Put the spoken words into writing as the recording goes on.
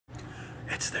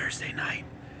It's Thursday night,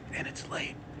 and it's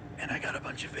late, and I got a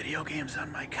bunch of video games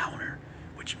on my counter,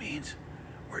 which means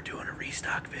we're doing a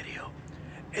restock video,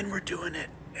 and we're doing it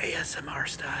ASMR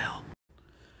style.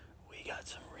 We got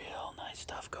some real nice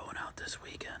stuff going out this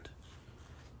weekend.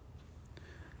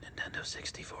 Nintendo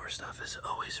 64 stuff is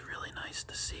always really nice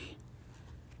to see,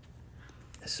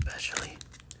 especially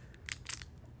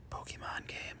Pokemon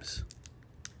games.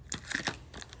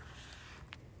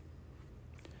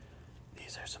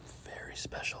 These are some very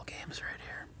special games right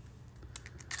here.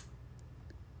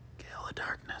 Gale of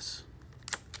Darkness.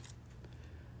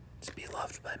 It's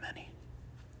beloved by many.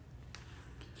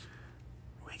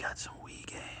 We got some Wii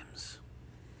games.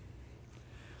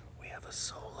 We have a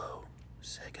solo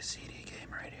Sega CD game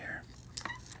right here.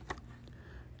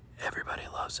 Everybody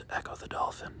loves Echo the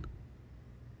Dolphin.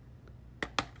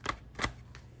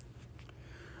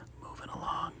 Moving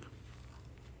along.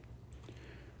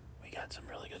 We got some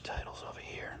really good titles over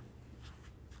here.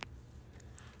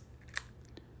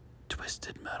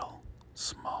 Twisted Metal,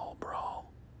 Small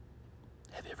Brawl.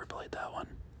 Have you ever played that one?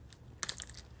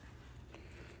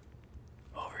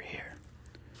 Over here,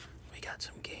 we got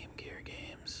some Game Gear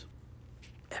games.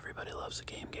 Everybody loves the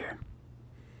Game Gear.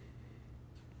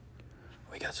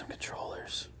 We got some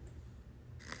controllers.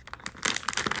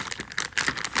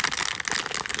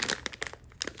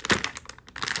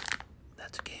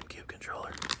 That's a GameCube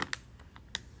controller.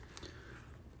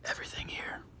 Everything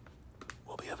here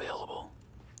will be available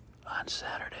on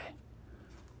Saturday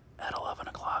at 11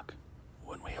 o'clock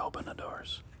when we open the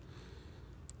doors.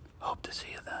 Hope to see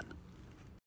you then.